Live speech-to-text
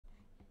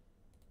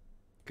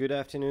Good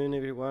afternoon,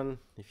 everyone.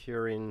 If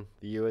you're in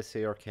the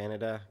USA or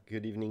Canada,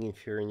 good evening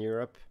if you're in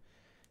Europe,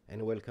 and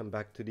welcome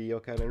back to the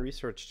Oak Island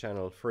Research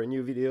Channel for a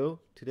new video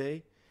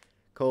today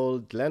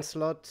called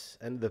Lancelot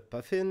and the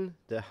Puffin.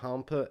 The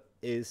HAMPE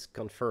is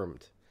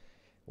confirmed.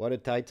 What a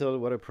title,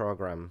 what a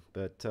program.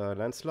 But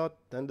Lancelot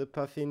and the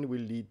Puffin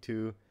will lead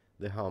to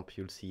the HAMPE,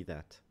 you'll see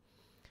that.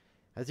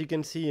 As you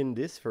can see in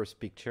this first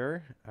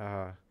picture,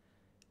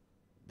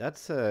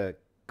 that's a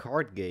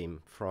card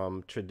game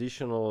from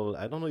traditional,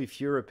 I don't know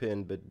if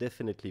European, but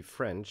definitely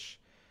French.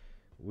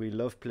 We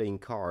love playing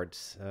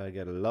cards. I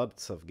got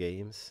lots of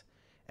games.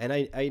 And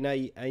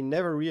I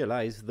never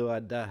realized, though I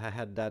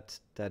had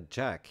that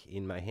jack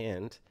in my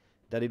hand,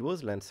 that it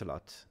was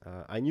Lancelot.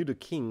 I knew the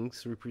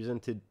kings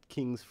represented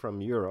kings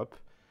from Europe.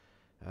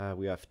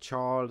 We have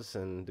Charles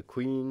and the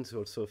queens,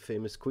 also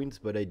famous queens,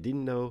 but I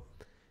didn't know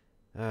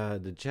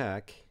the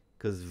jack,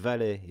 because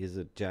valet is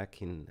a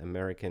jack in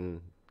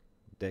American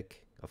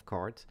deck of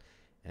cards,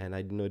 and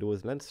I didn't know it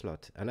was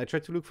Lancelot. And I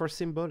tried to look for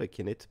symbolic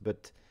in it,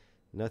 but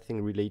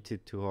nothing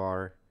related to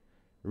our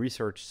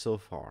research so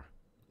far.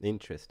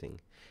 Interesting.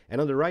 And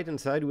on the right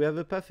hand side we have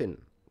a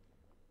puffin,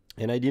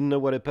 and I didn't know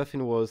what a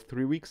puffin was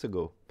 3 weeks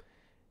ago,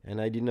 and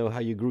I didn't know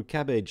how you grew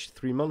cabbage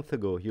 3 months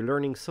ago. You're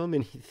learning so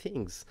many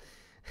things.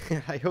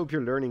 I hope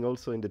you're learning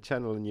also in the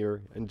channel and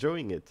you're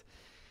enjoying it.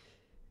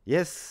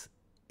 Yes,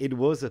 it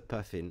was a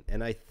puffin,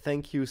 and I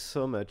thank you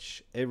so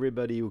much,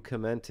 everybody who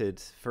commented.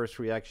 First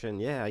reaction,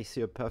 yeah, I see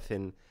a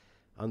puffin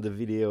on the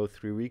video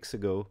 3 weeks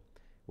ago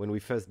when we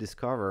first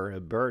discovered a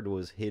bird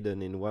was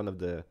hidden in one of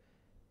the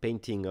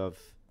painting of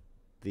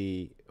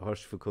the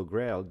Rochefoucauld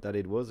Grail, that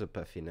it was a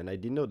puffin. And I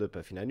didn't know the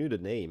puffin. I knew the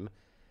name.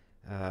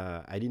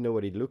 I didn't know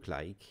what it looked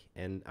like,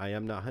 and I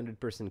am now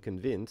 100%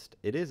 convinced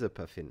it is a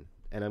puffin,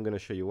 and I'm going to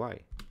show you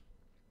why.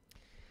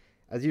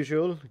 As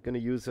usual, I'm going to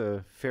use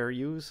a fair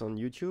use on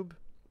YouTube,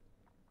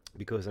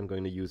 because I'm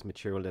going to use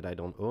material that I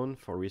don't own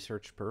for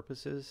research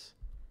purposes.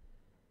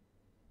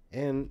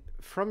 And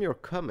from your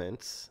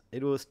comments,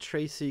 it was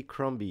Tracy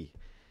Crombie.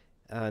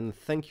 And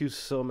thank you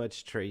so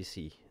much,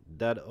 Tracy.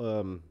 That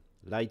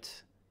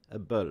light a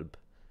bulb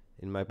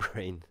in my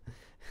brain.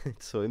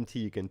 It's so empty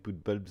you can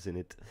put bulbs in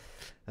it.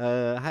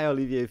 Hi,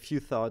 Olivier. A few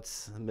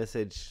thoughts,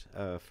 message,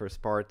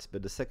 first part,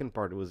 but the second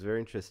part was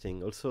very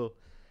interesting. Also,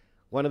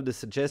 one of the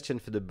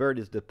suggestions for the bird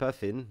is the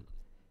puffin.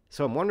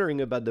 So I'm wondering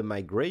about the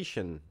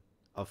migration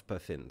of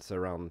puffins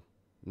around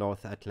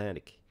North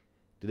Atlantic.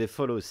 Do they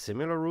follow a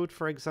similar route,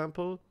 for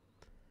example?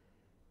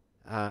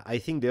 I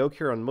think they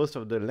occur on most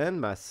of the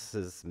land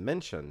masses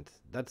mentioned.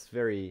 That's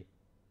very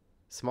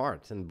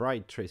smart and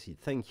bright, Tracy.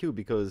 Thank you,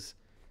 because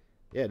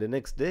yeah, the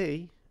next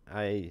day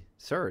I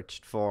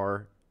searched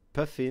for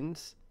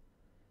puffins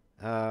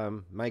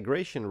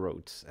migration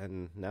routes,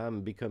 and now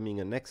I'm becoming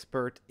an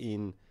expert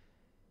in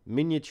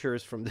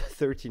miniatures from the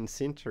 13th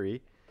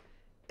century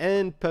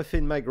and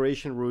puffin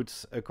migration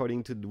routes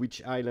according to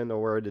which island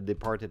or where they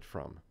departed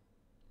from.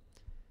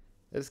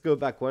 Let's go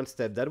back one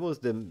step. That was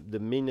the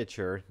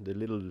miniature, the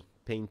little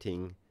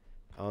painting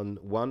on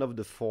one of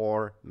the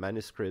 4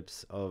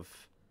 manuscripts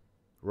of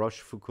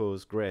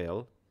Rochefoucauld's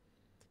Grail.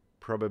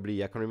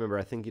 Probably, I can't remember,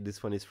 I think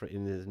this one is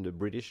in the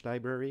British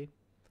Library.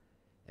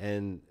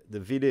 And the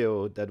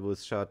video that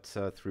was shot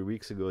 3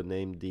 weeks ago,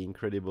 named The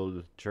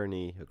Incredible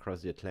Journey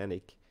Across the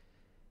Atlantic,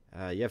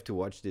 you have to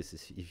watch this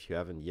if you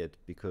haven't yet,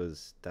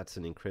 because that's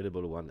an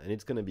incredible one, and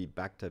it's going to be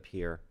backed up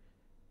here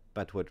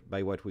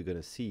by what we're going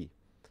to see.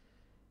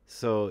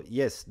 So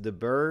yes, the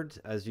bird,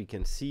 as you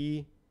can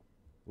see,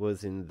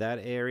 was in that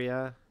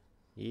area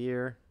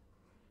here,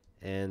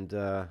 and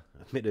I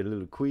made a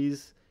little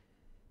quiz.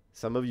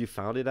 Some of you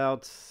found it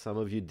out, some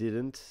of you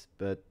didn't,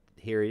 but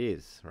here it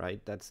is, right?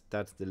 That's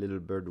the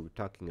little bird we're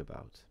talking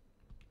about.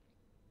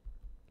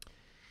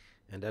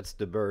 And that's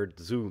the bird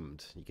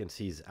zoomed. You can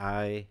see his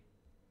eye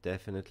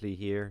definitely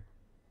here,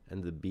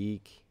 and the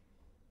beak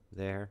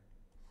there.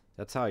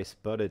 That's how I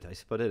spotted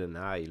an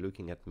eye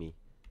looking at me.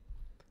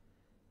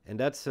 And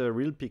that's a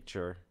real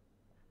picture.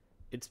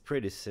 It's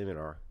pretty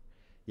similar.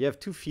 You have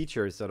 2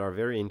 features that are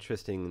very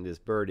interesting in this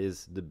bird.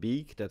 Is the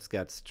beak that's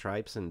got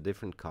stripes and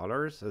different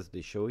colors, as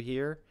they show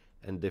here,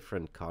 and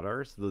different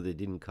colors, though they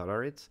didn't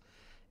color it.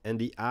 And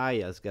the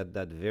eye has got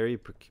that very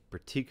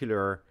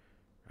particular,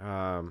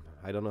 I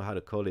don't know how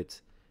to call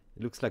it.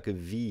 It looks like a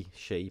V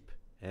shape,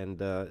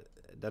 and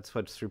that's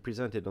what's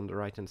represented on the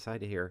right hand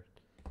side here.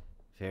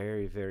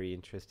 Very, very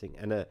interesting.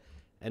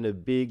 And a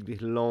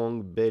big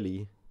long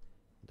belly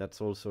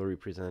that's also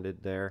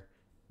represented there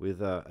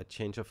with a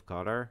change of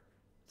color.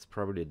 It's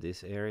probably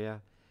this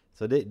area.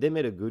 So they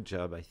made a good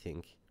job, I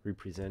think,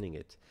 representing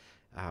it.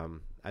 I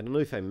don't know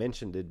if I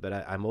mentioned it, but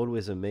I'm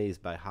always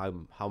amazed by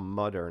how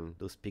modern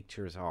those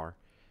pictures are.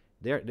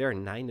 They're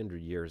 900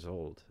 years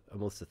old,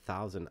 almost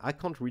 1,000. I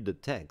can't read the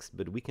text,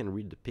 but we can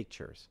read the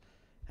pictures.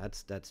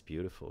 That's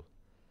beautiful.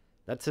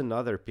 That's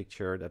another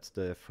picture. That's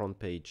the front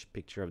page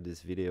picture of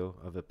this video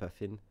of a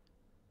puffin.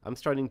 I'm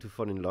starting to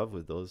fall in love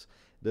with those.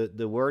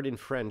 The word in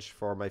French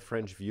for my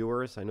French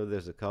viewers, I know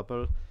there's a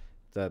couple.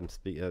 I'm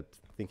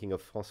thinking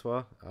of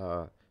François,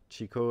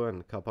 Chico and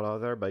a couple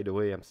other. By the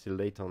way, I'm still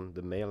late on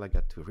the mail. I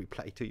got to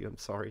reply to you. I'm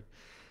sorry.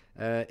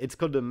 It's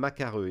called the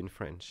macareux in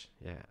French.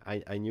 Yeah,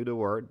 I knew the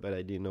word, but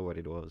I didn't know what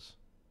it was.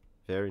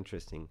 Very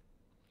interesting.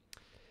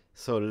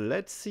 So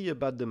let's see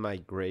about the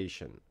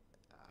migration.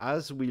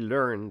 As we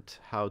learned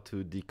how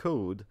to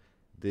decode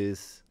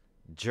this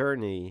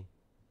journey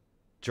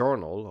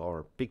journal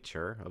or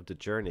picture of the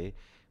journey,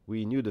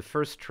 we knew the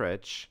first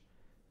stretch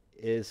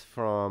is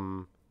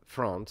from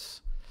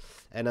France,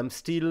 and I'm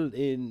still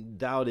in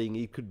doubting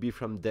it could be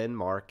from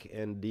Denmark.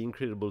 And the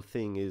incredible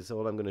thing is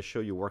all I'm going to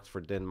show you works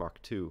for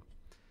Denmark too.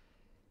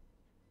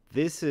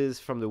 This is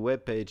from the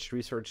webpage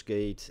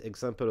ResearchGate,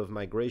 example of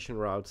migration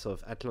routes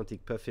of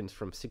Atlantic puffins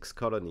from 6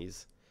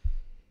 colonies.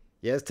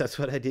 Yes, that's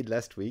what I did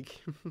last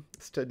week.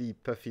 Study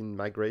puffin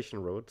migration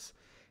routes.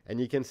 And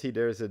you can see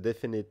there's a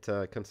definite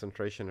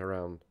concentration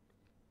around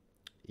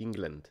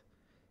England.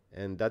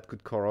 And that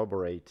could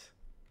corroborate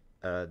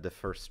the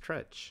first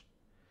stretch.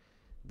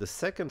 The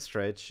second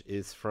stretch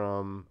is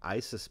from,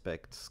 I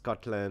suspect,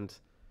 Scotland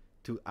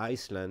to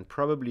Iceland,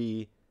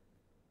 probably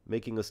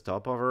making a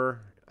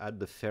stopover at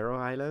the Faroe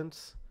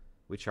Islands,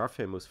 which are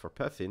famous for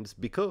puffins,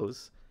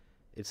 because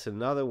it's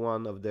another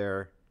one of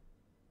their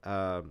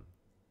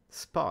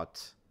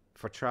spots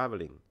for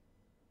traveling.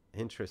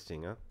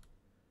 Interesting, huh?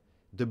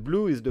 The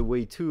blue is the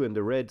way to, and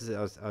the red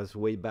is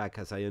way back,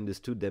 as I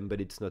understood them, but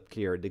it's not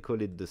clear. They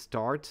call it the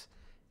start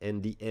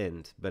and the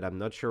end, but I'm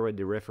not sure what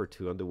they refer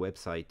to on the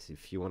website.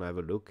 If you want to have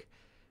a look,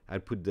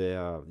 I'll put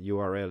the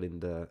URL in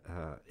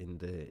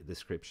the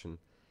description.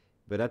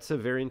 But that's a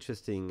very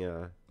interesting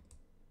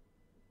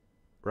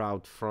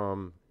route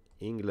from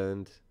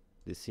England.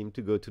 They seem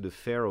to go to the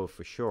Faroe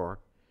for sure,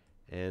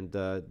 and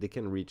they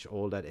can reach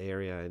all that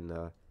area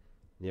in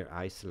near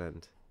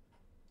Iceland,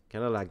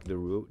 kind of like the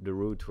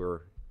route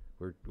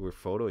we're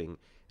photoing.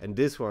 And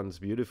this one's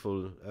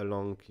beautiful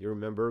along, you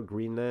remember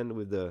Greenland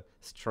with the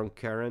strong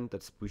current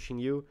that's pushing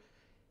you,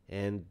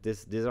 and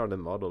these are the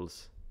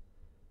models.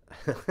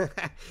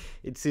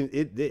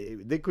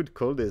 They could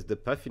call this the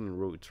Puffin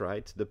route,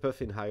 right? The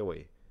Puffin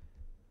highway,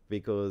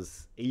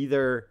 because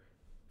either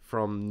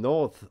from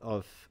north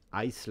of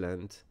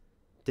Iceland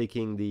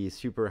taking the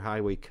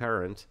superhighway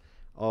current,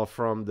 or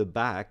from the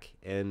back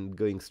and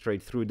going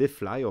straight through. They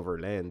fly over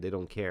land, they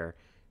don't care,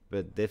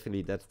 but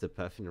definitely that's the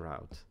Puffin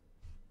route.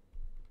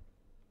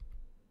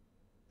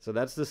 So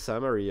that's the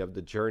summary of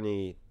the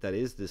journey that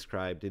is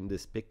described in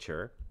this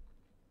picture.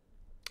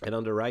 And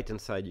on the right hand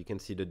side you can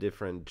see the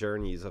different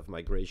journeys of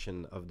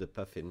migration of the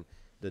puffin,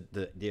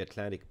 the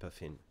Atlantic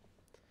puffin.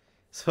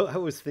 So I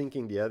was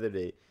thinking the other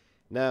day,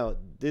 now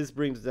this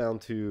brings down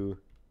to,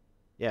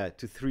 yeah,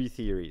 to 3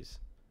 theories.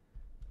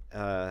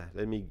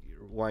 Let me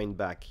wind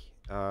back.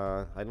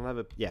 I don't have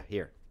a, yeah,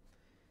 here.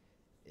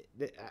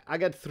 I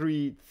got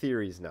 3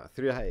 theories now.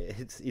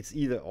 It's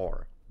either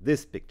or.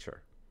 This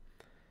picture.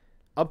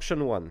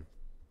 Option 1.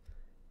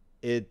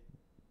 It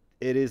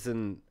is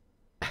an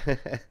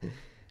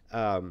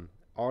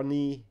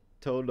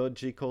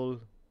ornithological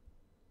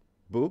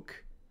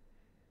book,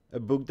 a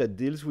book that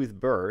deals with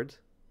bird,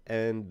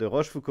 and the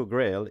Rochefoucauld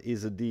Grail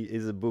is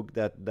a book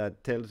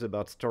that tells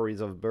about stories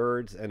of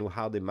birds and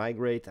how they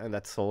migrate, and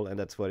that's all, and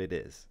that's what it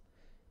is,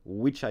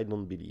 which I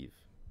don't believe.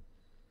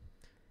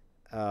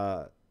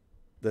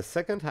 The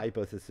second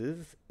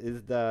hypothesis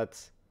is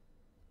that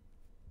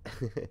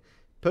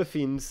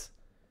puffins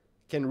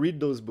can read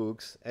those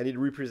books and it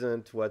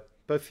represents what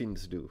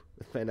puffins do,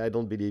 and I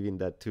don't believe in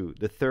that too.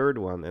 The third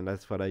one, and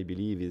that's what I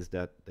believe, is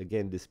that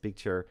again this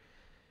picture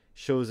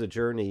shows a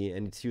journey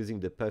and it's using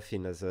the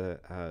puffin as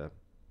a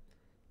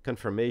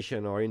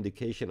confirmation or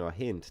indication or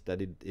hint that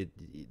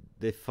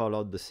they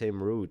followed the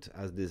same route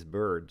as this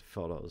bird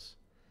follows,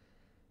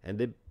 and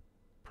they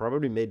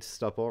probably made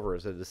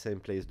stopovers at the same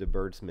place the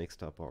birds make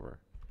stopover.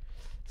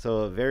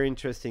 So very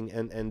interesting.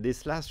 And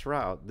this last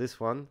route, this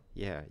one,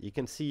 yeah, you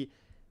can see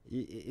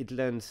it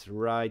lands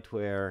right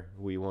where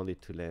we want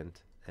it to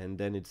land, and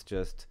then it's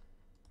just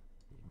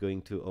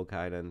going to Oak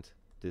Island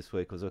this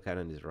way, because Oak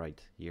Island is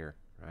right here,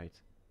 right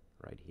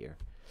here.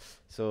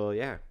 So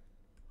yeah,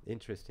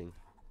 interesting.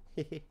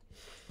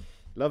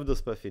 Love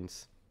those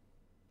puffins.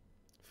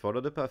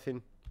 Follow the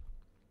puffin.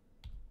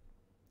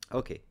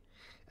 Okay,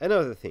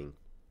 another thing,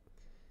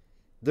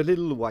 the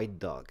little white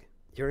dog.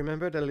 You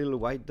remember the little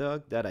white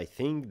dog that I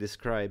think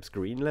describes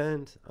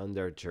Greenland on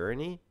their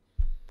journey?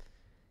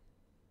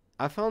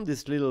 I found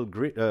this little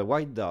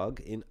white dog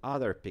in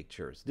other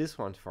pictures. This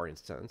one, for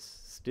instance,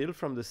 still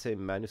from the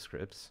same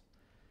manuscripts,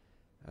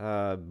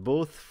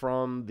 both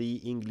from the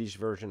English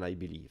version, I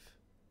believe.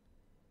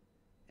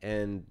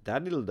 And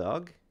that little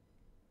dog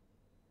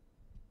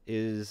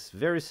is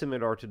very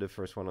similar to the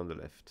first one on the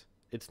left.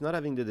 It's not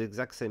having the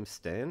exact same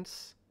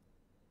stance.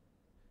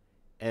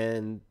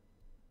 And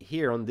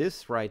here on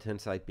this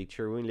right-hand side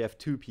picture, we only have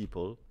 2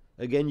 people,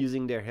 again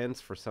using their hands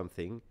for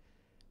something.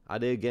 Are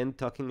they again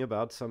talking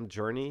about some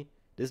journey?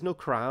 There's no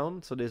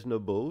crown, so there's no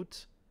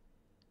boat.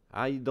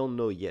 I don't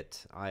know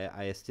yet.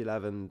 I still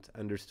haven't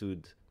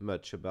understood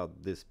much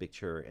about this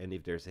picture and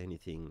if there's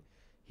anything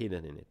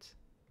hidden in it.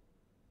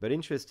 But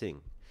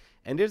interesting.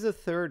 And there's a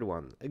third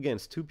one. Again,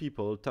 it's two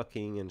people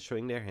talking and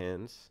showing their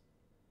hands.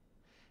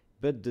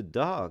 But the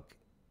dog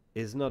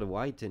is not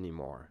white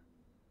anymore.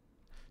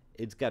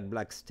 It's got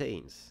black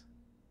stains,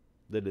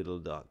 the little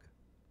dog.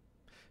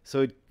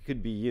 So it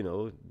could be, you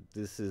know,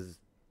 this is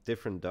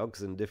different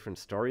dogs and different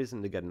stories,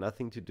 and they got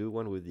nothing to do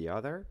one with the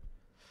other.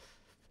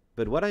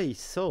 But what I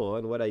saw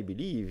and what I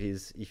believe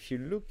is, if you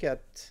look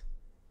at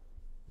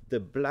the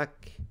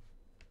black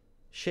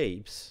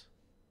shapes,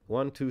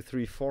 1, 2,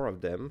 3, 4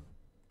 of them,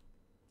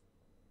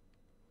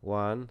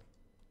 1,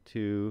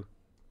 2,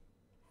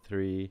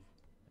 3,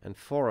 and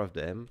 4 of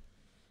them,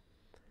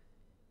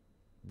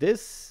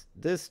 this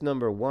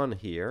number 1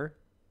 here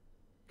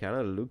kind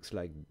of looks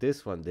like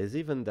this one. There's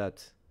even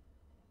that,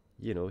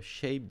 you know,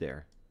 shape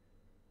there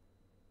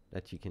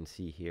that you can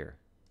see here.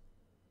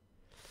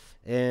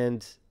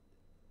 And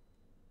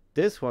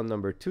this one,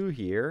 number 2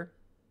 here,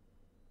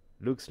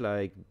 looks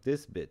like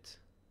this bit,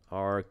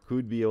 or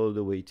could be all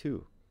the way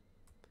 2.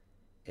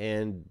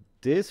 And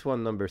this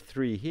one, number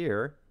 3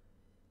 here,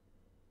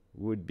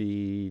 would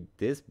be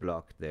this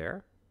block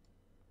there.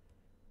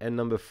 And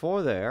number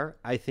 4 there,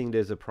 I think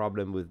there's a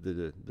problem with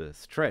the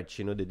stretch.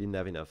 You know, they didn't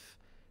have enough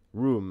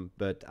room,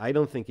 but I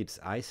don't think it's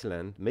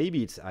Iceland.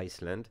 Maybe it's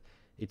Iceland.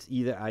 It's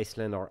either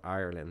Iceland or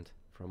Ireland,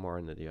 from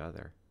one or the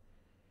other.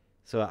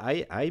 So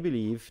I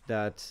believe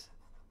that,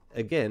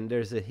 again,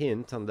 there's a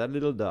hint on that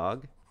little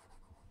dog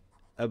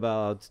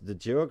about the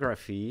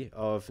geography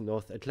of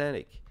North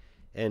Atlantic.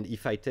 And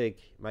if I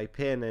take my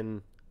pen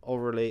and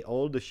overlay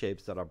all the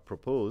shapes that are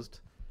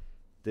proposed,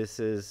 this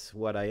is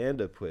what I end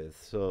up with.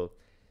 So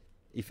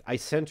if I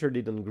centered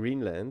it on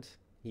Greenland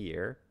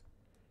here,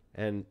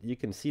 and you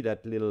can see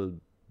that little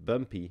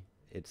bumpy,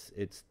 it's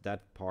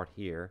that part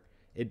here.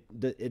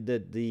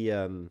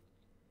 The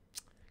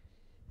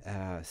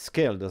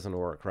scale doesn't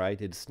work,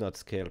 right? It's not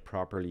scaled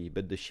properly,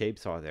 but the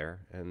shapes are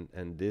there,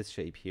 and this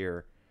shape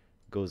here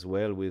goes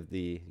well with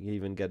the, you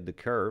even get the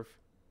curve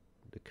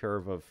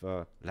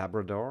of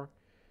Labrador,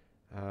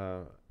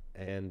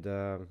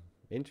 and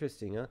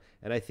interesting, huh?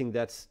 And I think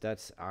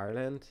that's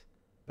Ireland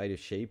by the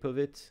shape of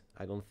it.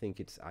 I don't think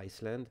it's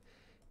Iceland,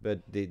 but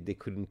they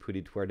couldn't put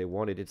it where they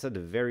wanted. It's at the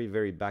very,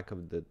 very back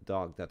of the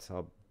dog. That's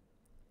how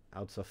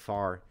out so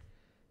far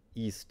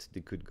east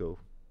they could go.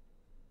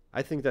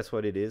 I think that's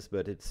what it is,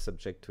 but it's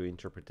subject to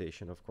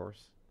interpretation, of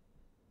course.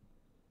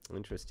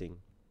 Interesting.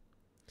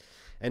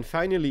 And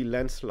finally,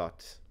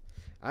 Lancelot.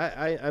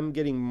 I'm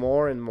getting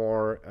more and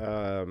more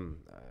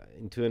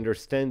into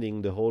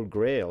understanding the whole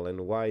Grail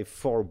and why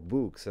 4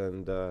 books,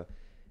 and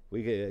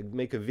we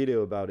make a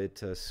video about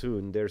it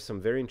soon. There's some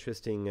very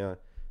interesting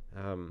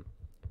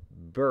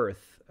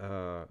birth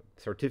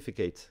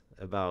certificates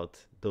about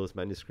those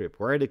manuscripts,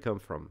 where they come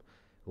from,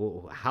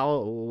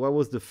 what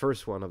was the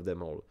first one of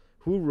them all,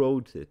 who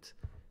wrote it,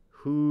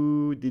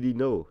 who did he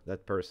know,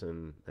 that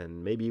person,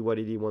 and maybe what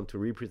did he want to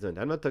represent.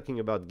 I'm not talking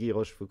about Guy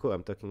Rochefoucauld,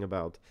 I'm talking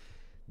about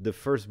the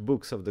first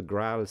books of the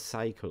Graal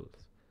cycle,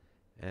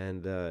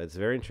 and it's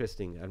very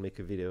interesting. I'll make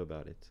a video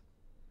about it.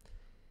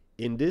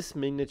 In this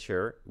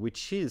miniature,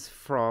 which is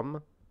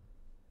from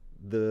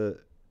the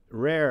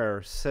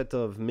rare set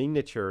of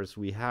miniatures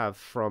we have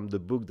from the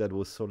book that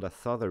was sold at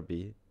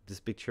Sotheby, this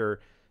picture,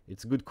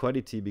 it's good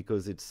quality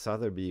because it's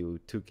Sotheby who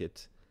took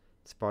it.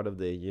 It's part of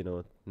the, you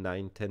know,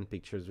 9-10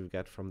 pictures we've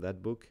got from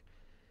that book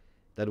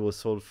that was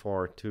sold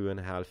for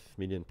 £2.5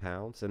 million,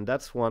 and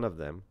that's one of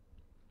them.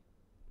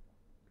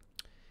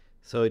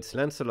 So it's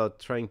Lancelot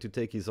trying to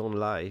take his own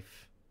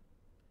life.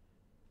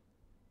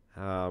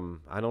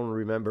 I don't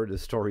remember the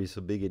story, so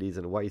big it is,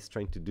 and why he's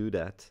trying to do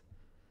that.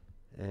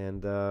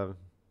 And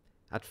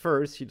at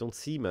first you don't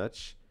see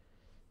much,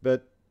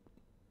 but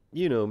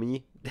you know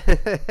me.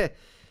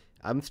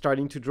 I'm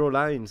starting to draw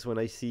lines when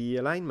I see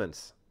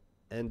alignments,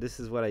 and this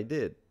is what I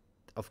did.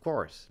 Of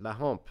course, la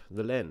hampe,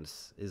 the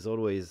lens, is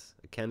always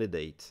a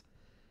candidate,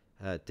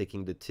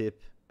 taking the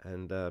tip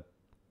and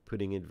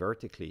putting it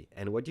vertically.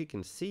 And what you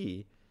can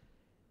see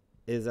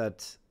is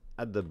that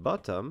at the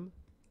bottom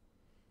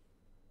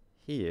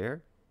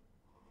here,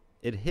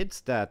 it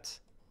hits that.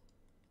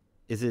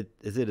 Is it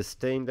a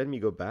stain? Let me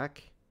go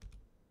back.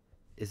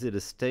 Is it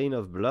a stain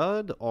of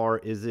blood, or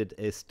is it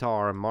a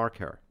star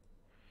marker?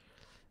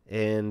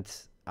 And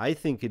I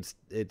think it's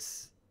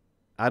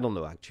I don't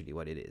know actually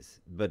what it is,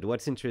 but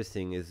what's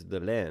interesting is the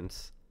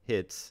lens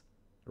hits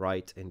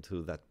right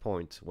into that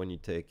point when you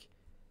take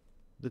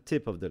the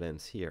tip of the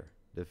lens here,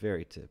 the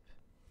very tip.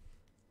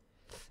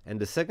 And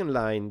the second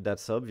line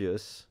that's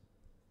obvious,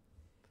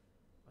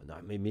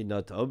 maybe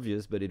not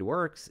obvious, but it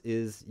works,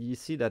 is you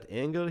see that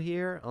angle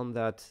here on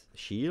that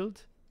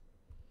shield,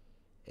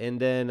 and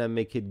then I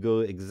make it go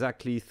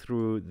exactly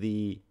through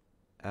the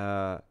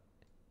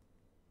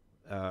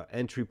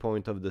entry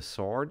point of the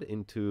sword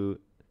into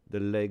the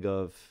leg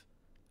of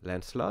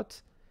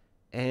Lancelot,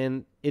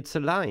 and it's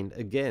aligned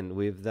again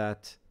with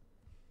that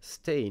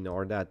stain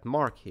or that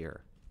mark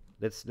here.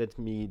 Let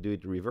me do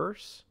it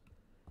reverse.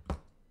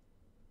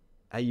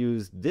 I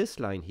use this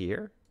line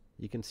here.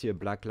 You can see a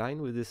black line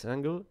with this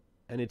angle,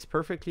 and it's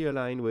perfectly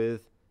aligned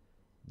with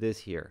this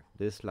here,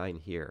 this line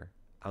here,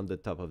 on the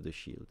top of the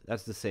shield.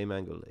 That's the same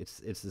angle. It's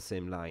the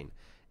same line.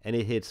 And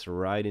it hits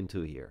right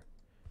into here.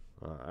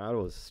 That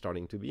was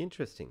starting to be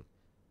interesting.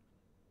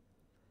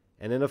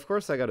 And then, of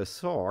course, I got a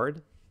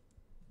sword.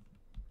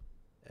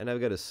 And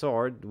I've got a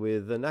sword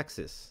with an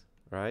axis,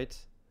 right?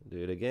 Do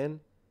it again.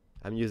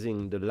 I'm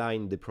using the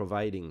line they're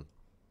providing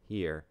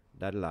here,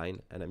 that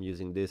line, and I'm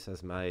using this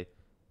as my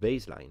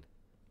baseline.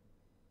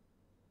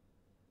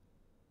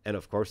 And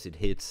of course it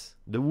hits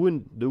the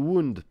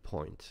wound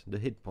point, the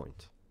hit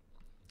point.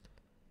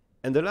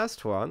 And the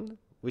last one,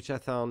 which I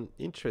found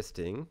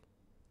interesting,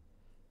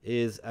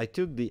 is I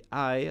took the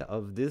eye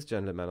of this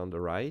gentleman on the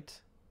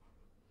right,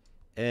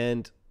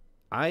 and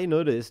I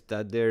noticed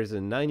that there's a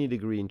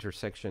 90-degree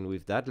intersection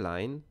with that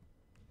line,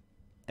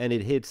 and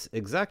it hits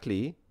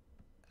exactly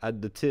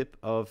at the tip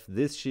of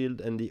this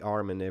shield and the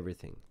arm and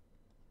everything.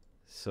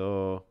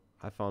 So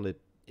I found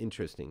it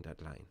interesting,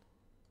 that line.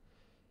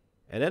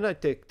 And then I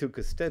took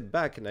a step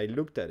back and I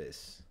looked at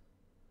this.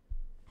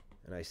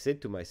 And I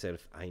said to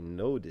myself, I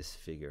know this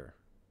figure.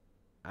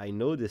 I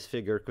know this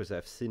figure because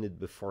I've seen it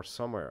before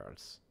somewhere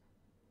else.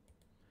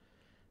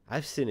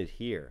 I've seen it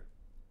here.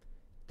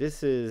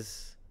 This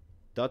is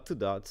Dot to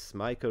Dots,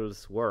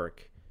 Michael's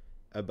work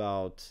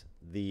about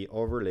the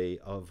overlay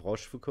of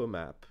Rochefoucauld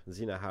map,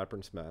 Zina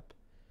Halpern's map,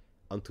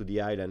 onto the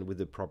island with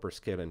the proper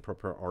scale and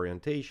proper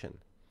orientation.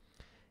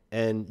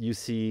 And you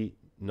see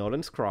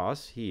Nolan's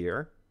Cross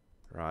here,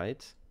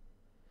 right?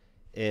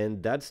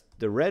 And that's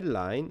the red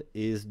line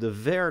is the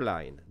Ver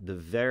line. The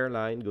Ver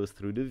line goes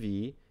through the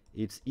V.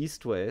 It's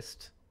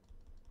east-west,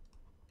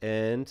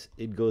 and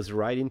it goes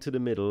right into the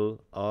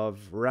middle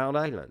of Round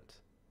Island,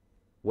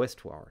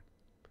 westward.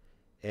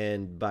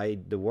 And by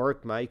the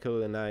work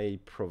Michael and I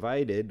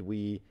provided,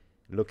 we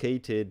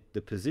located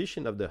the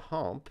position of the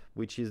hump,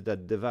 which is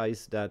that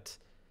device that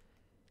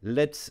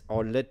lets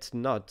or lets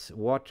not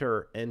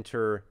water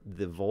enter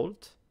the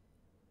vault,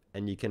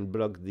 and you can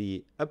block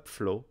the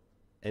upflow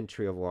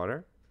entry of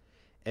water.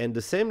 And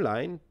the same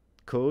line,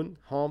 cone,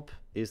 hump,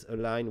 is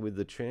aligned with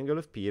the triangle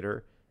of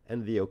Peter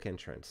and the oak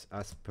entrance,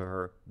 as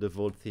per the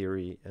vault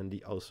theory and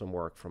the awesome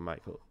work from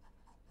Michael.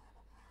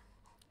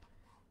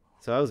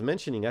 So I was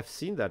mentioning, I've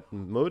seen that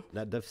mode,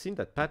 I've seen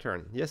that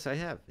pattern. Yes, I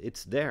have.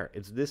 It's there.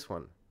 It's this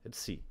one. Let's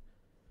see.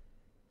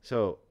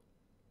 So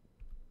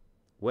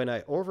when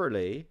I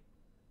overlay,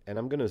 and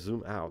I'm going to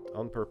zoom out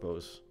on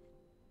purpose,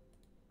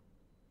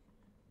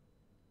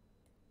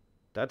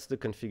 that's the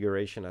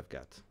configuration I've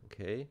got.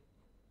 Okay.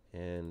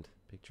 And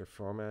picture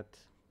format.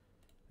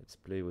 Let's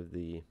play with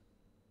the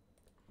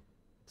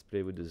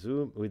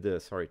zoom, with the,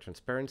 sorry,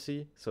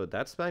 transparency. So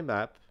that's my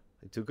map.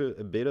 I took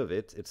a bit of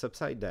it. It's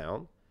upside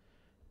down.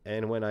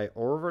 And when I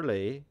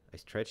overlay, I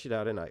stretch it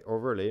out and I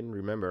overlay. And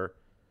remember,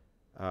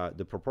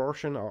 the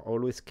proportion are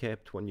always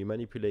kept when you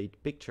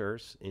manipulate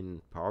pictures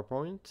in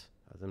PowerPoint,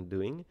 as I'm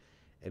doing.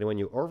 And when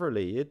you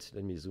overlay it,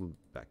 let me zoom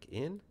back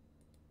in.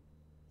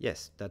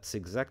 Yes, that's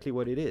exactly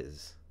what it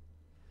is.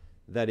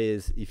 That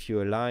is, if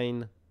you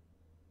align,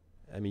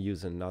 let me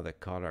use another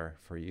color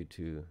for you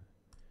to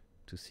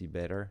see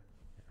better.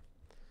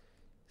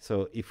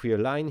 So if we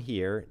align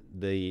here,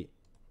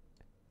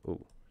 oh,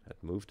 that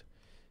moved.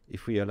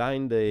 If we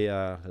align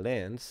the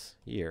lens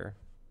here,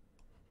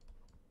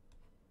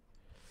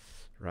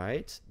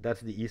 right,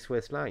 that's the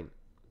east-west line.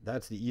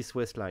 That's the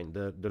east-west line.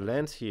 The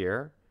lens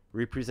here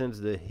represents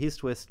the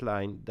east-west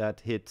line that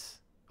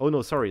hits. Oh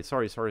no, sorry.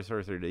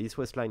 The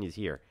east-west line is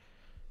here.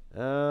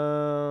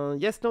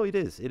 Yes, no, it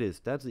is. It is.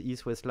 That's the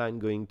east-west line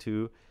going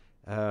to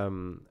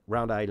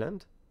Round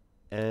Island,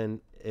 and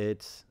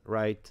it's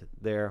right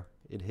there.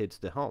 It hits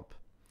the hump,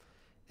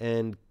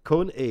 and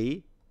cone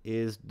A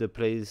is the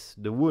place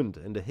the wound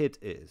and the hit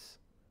is,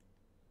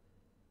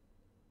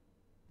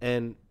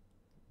 and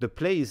the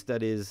place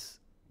that is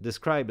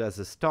described as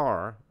a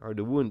star or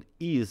the wound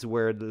is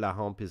where the La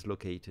Hampe is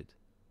located.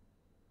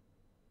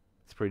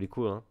 It's pretty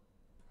cool,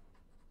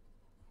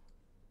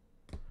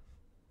 huh?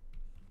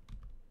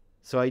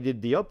 So I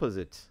did the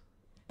opposite.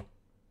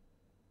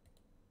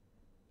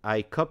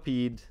 I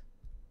copied,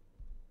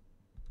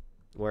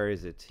 where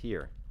is it?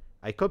 Here.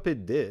 I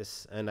copied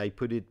this and I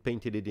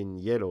painted it in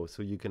yellow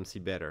so you can see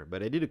better.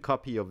 But I did a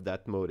copy of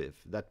that motif,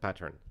 that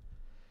pattern.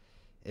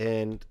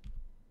 And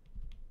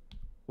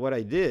what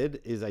I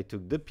did is I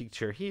took the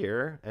picture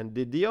here and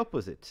did the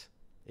opposite.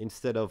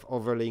 Instead of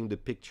overlaying the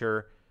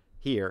picture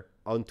here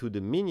onto the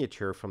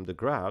miniature from the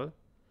Graal,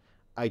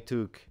 I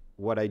took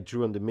what I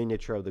drew on the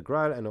miniature of the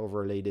Graal and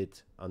overlaid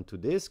it onto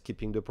this,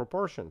 keeping the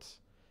proportions.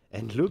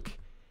 And look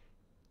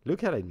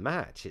how it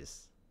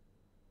matches.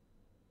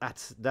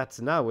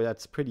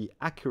 That's pretty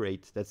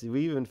accurate.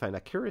 We even find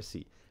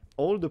accuracy.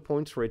 All the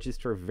points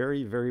register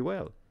very, very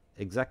well.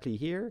 Exactly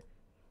here,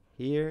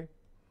 here,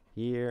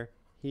 here,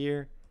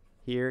 here,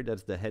 here.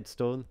 That's the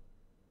headstone.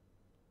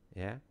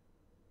 Yeah.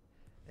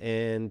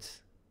 And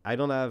I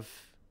have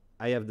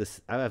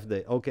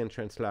the oak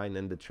entrance line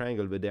and the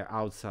triangle, but they're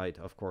outside,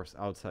 of course,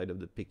 outside of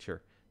the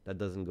picture. That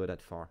doesn't go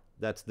that far.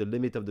 That's the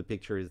limit of the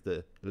picture, is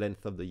the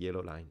length of the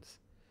yellow lines.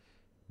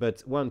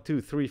 But 1, 2,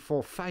 3,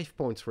 4, 5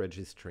 points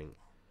registering.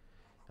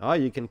 Ah,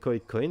 you can call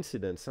it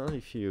coincidence, huh,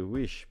 if you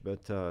wish,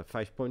 but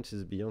 5 points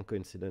is beyond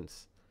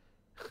coincidence,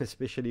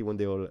 especially when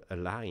they all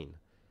align.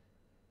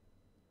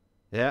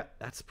 Yeah,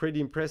 that's pretty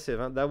impressive.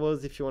 Huh? That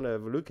was, if you want to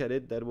have a look at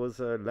it, that was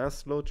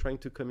Lancelot trying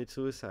to commit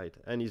suicide,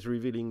 and he's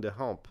revealing the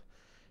HAMPE.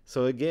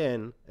 So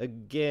again, La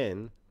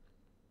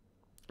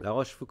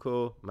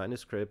Rochefoucauld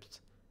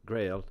manuscript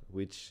Grail,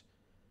 which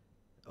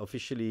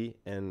officially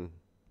and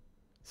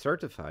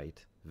certified,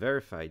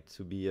 verified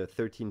to be a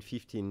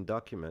 1315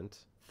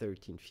 document,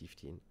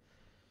 1315,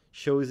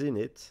 shows in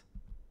it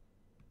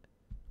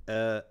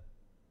a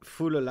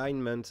full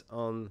alignment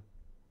on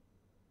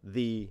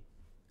the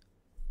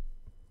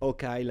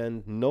Oak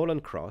Island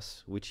Nolan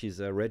Cross, which is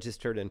a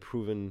registered and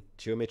proven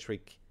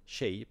geometric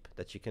shape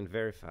that you can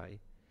verify,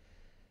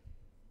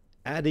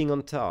 adding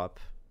on top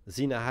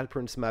Zina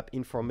Halpern's map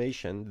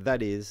information,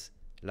 that is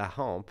La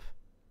Hampe,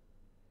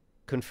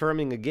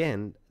 confirming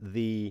again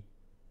the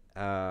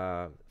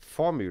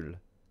formula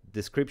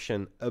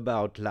description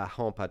about La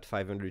Hampe at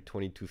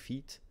 522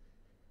 feet.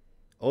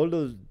 All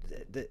those,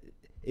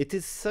 it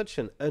is such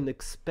an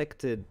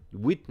unexpected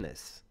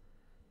witness,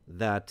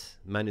 that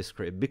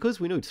manuscript, because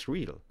we know it's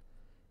real.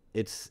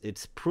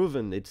 It's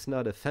proven, it's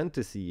not a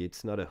fantasy,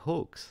 it's not a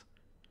hoax.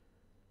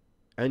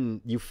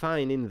 And you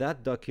find in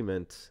that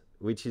document,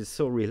 which is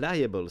so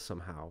reliable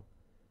somehow,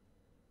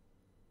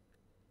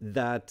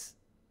 that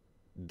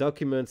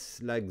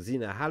documents like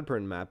Zina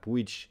Halpern map,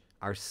 which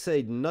are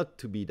said not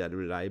to be that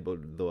reliable,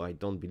 though I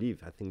don't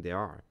believe, I think they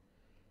are.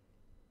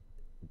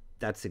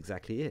 That's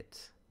exactly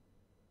it.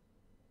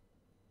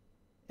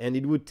 And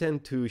it would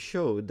tend to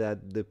show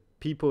that the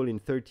people in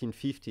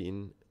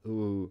 1315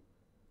 who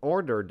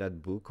ordered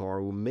that book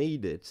or who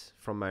made it,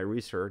 from my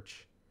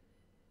research,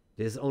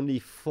 there's only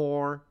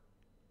 4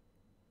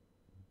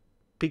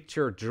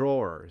 picture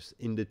drawers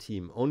in the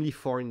team, only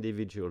 4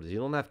 individuals. You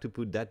don't have to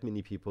put that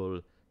many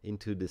people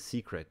into the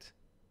secret.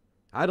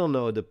 I don't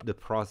know the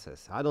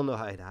process. I don't know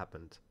how it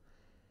happened.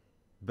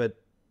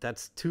 But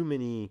that's too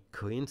many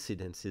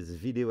coincidences,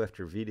 video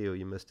after video,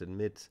 you must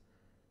admit,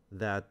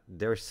 that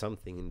there's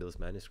something in those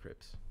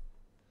manuscripts.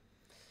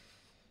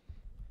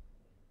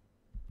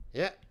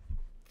 Yeah,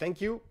 thank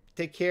you.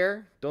 Take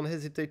care. Don't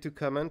hesitate to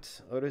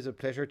comment. Always a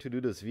pleasure to do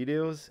those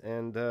videos.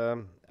 And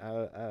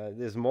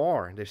there's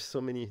more. There's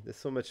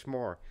so much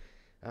more.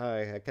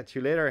 I'll catch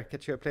you later.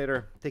 Catch you up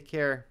later. Take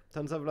care.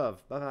 Tons of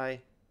love.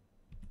 Bye-bye.